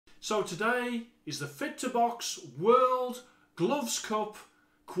So today is the Fit2box World Gloves Cup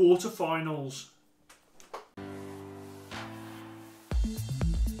quarter-finals.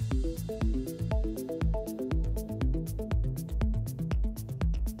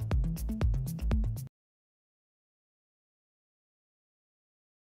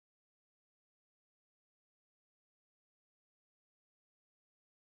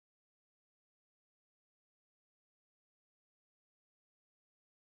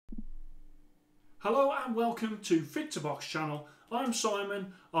 Hello and welcome to Fit2box channel. I'm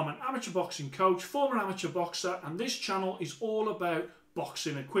Simon, I'm an amateur boxing coach, former amateur boxer, and this channel is all about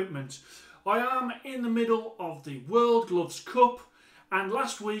boxing equipment. I am in the middle of the World Gloves Cup, and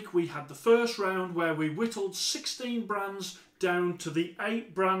last week we had the first round where we whittled 16 brands down to the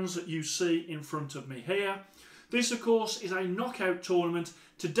 8 brands that you see in front of me here. This of course is a knockout tournament.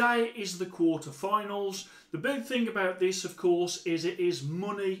 Today is the quarter-finals. The big thing about this of course is it is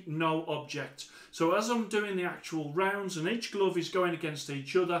money, no object. So as I'm doing the actual rounds and each glove is going against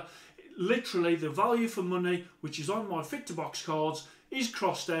each other, literally the value for money, which is on my Fit2box cards, is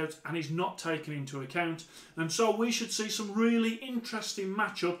crossed out and is not taken into account. And so we should see some really interesting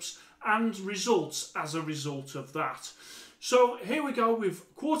matchups and results as a result of that. So here we go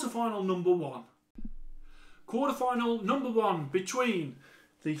with quarter-final number 1. Quarter-final number 1 between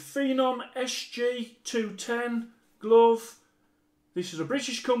the Phenom SG210 glove. This is a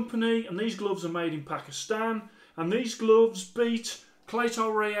British company and these gloves are made in Pakistan, and these gloves beat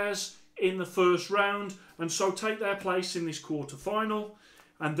Clayton Reyes in the first round and so take their place in this quarter-final.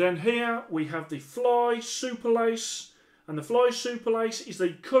 And then here we have the Fly Superlace, and the Fly Superlace is the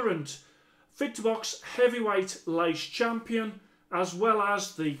current Fit2box heavyweight lace champion, as well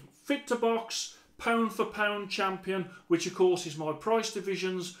as the Fit2box pound for pound champion, which of course is my price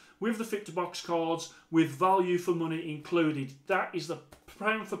divisions with the Fit2box cards with value for money included. That is the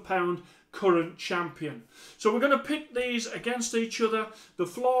pound for pound current champion. So we're going to pit these against each other. The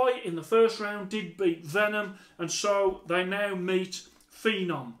Fly in the first round did beat Venom, and so they now meet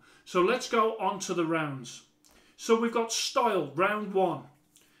Phenom. So let's go on to the rounds. So we've got Style, round 1.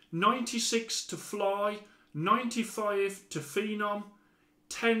 96 to Fly, 95 to Phenom,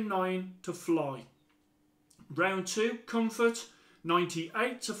 10-9 to Fly. Round 2, Comfort,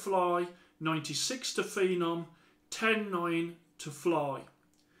 98 to Fly, 96 to Phenom, 10-9 to Fly.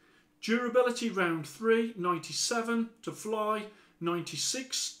 Durability, round 3, 97 to Fly,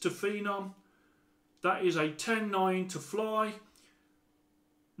 96 to Phenom. That is a 10-9 to Fly.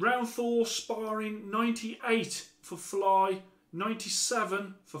 Round 4, Sparring, 98 for Fly,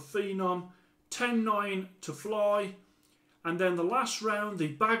 97 for Phenom, 10-9 to Fly. And then the last round, the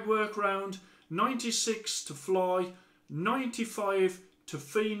bag work round, 96 to Fly, 95 to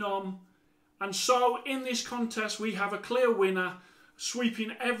Phenom. And so in this contest we have a clear winner,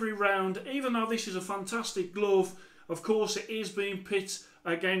 sweeping every round. Even though this is a fantastic glove, of course it is being pit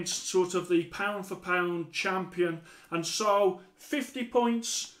against sort of the pound for pound champion. And so 50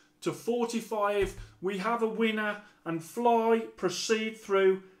 points to 45, we have a winner, and Fly proceed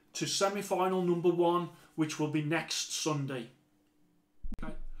through to semi-final number 1, which will be next Sunday.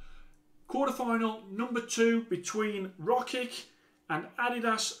 Okay. Quarter-final number 2 between Rokic and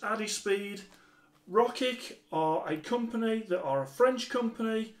Adidas Adispeed. Rokic are a company that are a French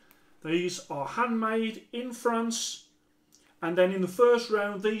company. These are handmade in France. And then in the first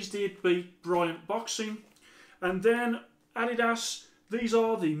round, these did beat Bryant Boxing. And then Adidas, these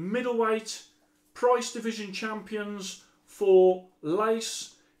are the middleweight price division champions for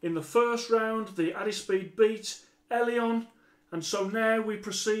lace. In the first round, the Adispeed beat Elion, and so now we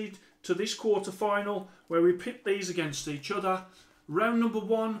proceed to this quarter-final where we pit these against each other. Round number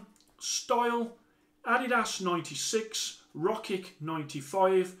 1, Style, Adidas 96, Rokic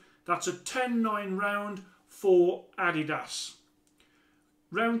 95. That's a 10-9 round for Adidas.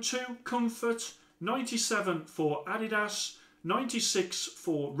 Round 2, Comfort, 97 for Adidas, 96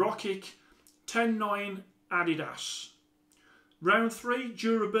 for Rokic, 10-9 Adidas. Round 3,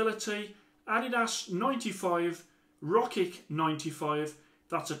 Durability, Adidas 95, Rokic 95.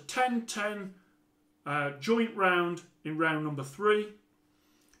 That's a 10-10 joint round in round number 3.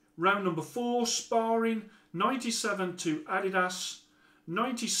 Round number 4, Sparring, 97 to Adidas,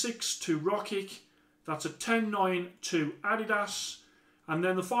 96 to Rokic. That's a 10-9 to Adidas. And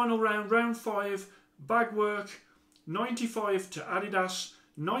then the final round, round 5, Bag Work, 95 to Adidas,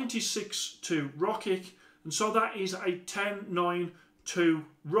 96 to Rokic. And so that is a 10-9 to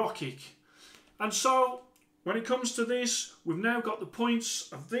Rokic. And so when it comes to this, we've now got the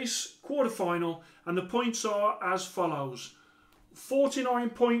points of this quarter-final, and the points are as follows.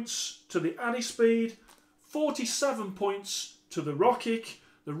 49 points to the Adispeed, 47 points to the Rokic,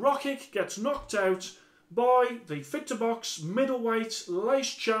 the Rokic gets knocked out by the Fit2box middleweight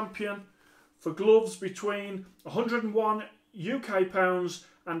lace champion for gloves between 101 UK pounds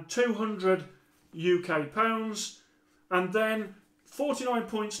and 200 UK pounds, and then 49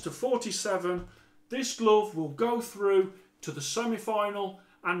 points to 47. This glove will go through to the semi-final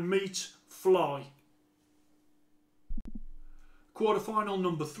and meet Fly. Quarter-final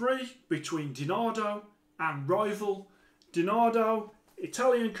number 3 between Dinardo and Rival. Dinardo,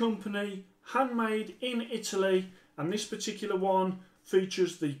 Italian company, handmade in Italy, and this particular one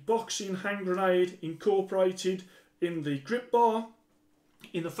features the boxing hand grenade incorporated in the grip bar.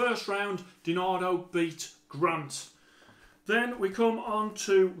 In the first round, Dinardo beat Grant. Then we come on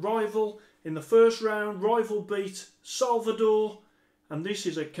to Rival. In the first round, Rival beat Salvador, and this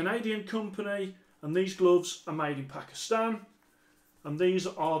is a Canadian company, and these gloves are made in Pakistan, and these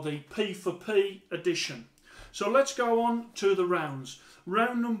are the P for P edition. So let's go on to the rounds.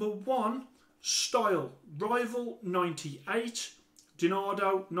 Round number 1, style. Rival 98,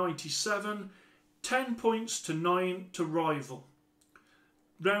 Dinardo 97, 10 points to 9 to Rival.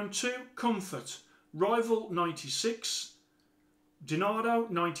 Round 2, comfort. Rival 96, Dinardo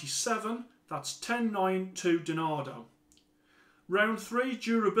 97, that's 10-9 to Dinardo. Round 3,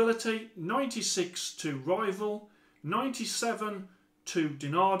 durability, 96 to Rival, 97 to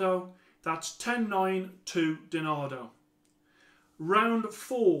Dinardo, that's 10-9 to Dinardo. Round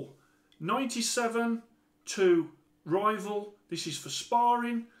 4, 97 to Rival, this is for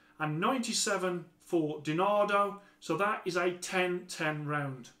sparring, and 97 for Dinardo, so that is a 10-10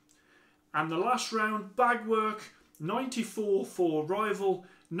 round. And the last round, bag work, 94 for Rival,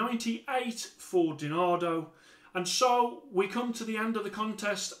 98 for Dinardo. And so we come to the end of the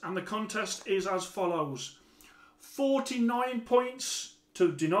contest, and the contest is as follows: 49 points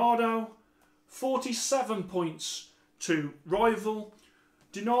to Dinardo, 47 points to Rival.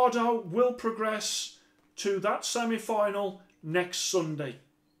 Dinardo will progress to that semi-final next Sunday.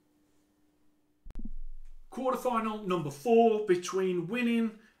 Quarter-final number 4 between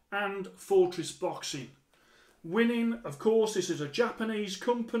Winning and Fortress Boxing. Winning, of course, this is a Japanese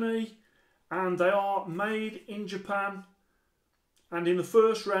company, and they are made in Japan. And in the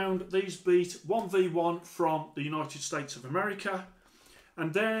first round, these beat 1v1 from the United States of America.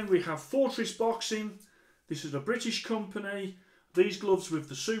 And then we have Fortress Boxing. This is a British company. These gloves with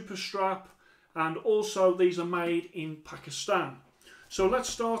the super strap, and also these are made in Pakistan. So let's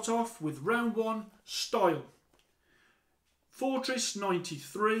start off with round 1, style. Fortress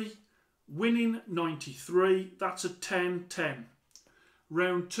 93, Winning 93, that's a 10-10.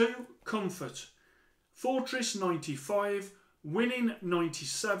 Round 2, comfort. Fortress 95, Winning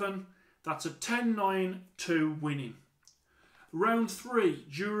 97, that's a 10-9 to Winning. Round 3,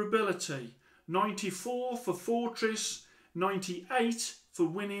 durability. 94 for Fortress, 98 for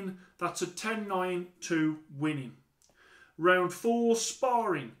Winning, that's a 10-9 to Winning. Round 4,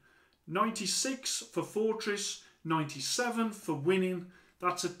 sparring. 96 for Fortress, 97 for Winning,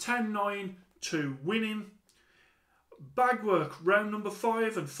 that's a 10-9 to Winning. Bag work, round number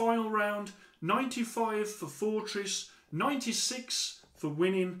 5 and final round, 95 for Fortress, 96 for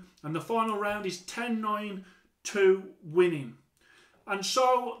Winning, and the final round is 10-9 to Winning. And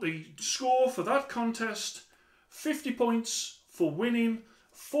so the score for that contest, 50 points for Winning,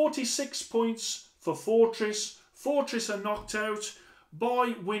 46 points for Fortress. Fortress are knocked out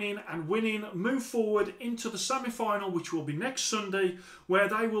by Winning, and Winning move forward into the semi-final, which will be next Sunday, where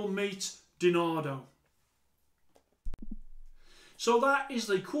they will meet Dinardo. So that is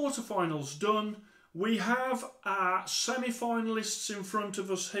the quarterfinals done. We have our semi-finalists in front of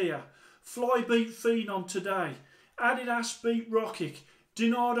us here. Fly beat Phenom today. Adidas beat Rokic.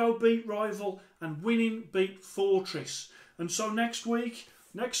 Dinardo beat Rival, and Winning beat Fortress. And so next week,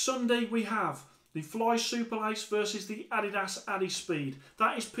 next Sunday, we have the Fly Super Lace versus the Adidas Adispeed.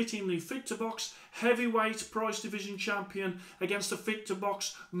 That is pitting the Fit2box heavyweight price division champion against the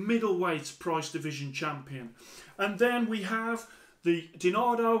Fit2box middleweight price division champion. And then we have the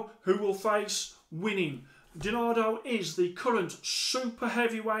Dinardo, who will face Winning. Dinardo is the current super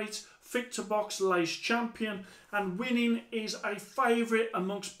heavyweight Fit2box lace champion, and Winning is a favourite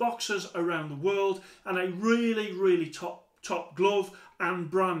amongst boxers around the world, and a really top glove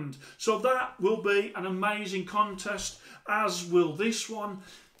and brand. So that will be an amazing contest, as will this one.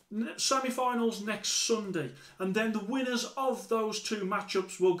 Semi-finals next Sunday, and then the winners of those two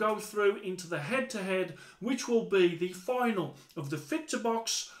matchups will go through into the head-to-head, which will be the final of the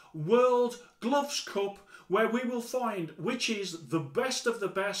Fit2box World Gloves Cup, where we will find which is the best of the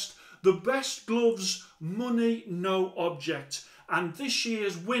best gloves, money no object. And this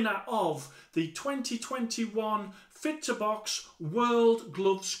year's winner of the 2021 Fit2box World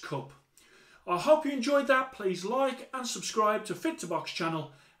Gloves Cup. I hope you enjoyed that. Please like and subscribe to Fit2box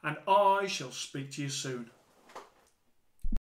channel, and I shall speak to you soon.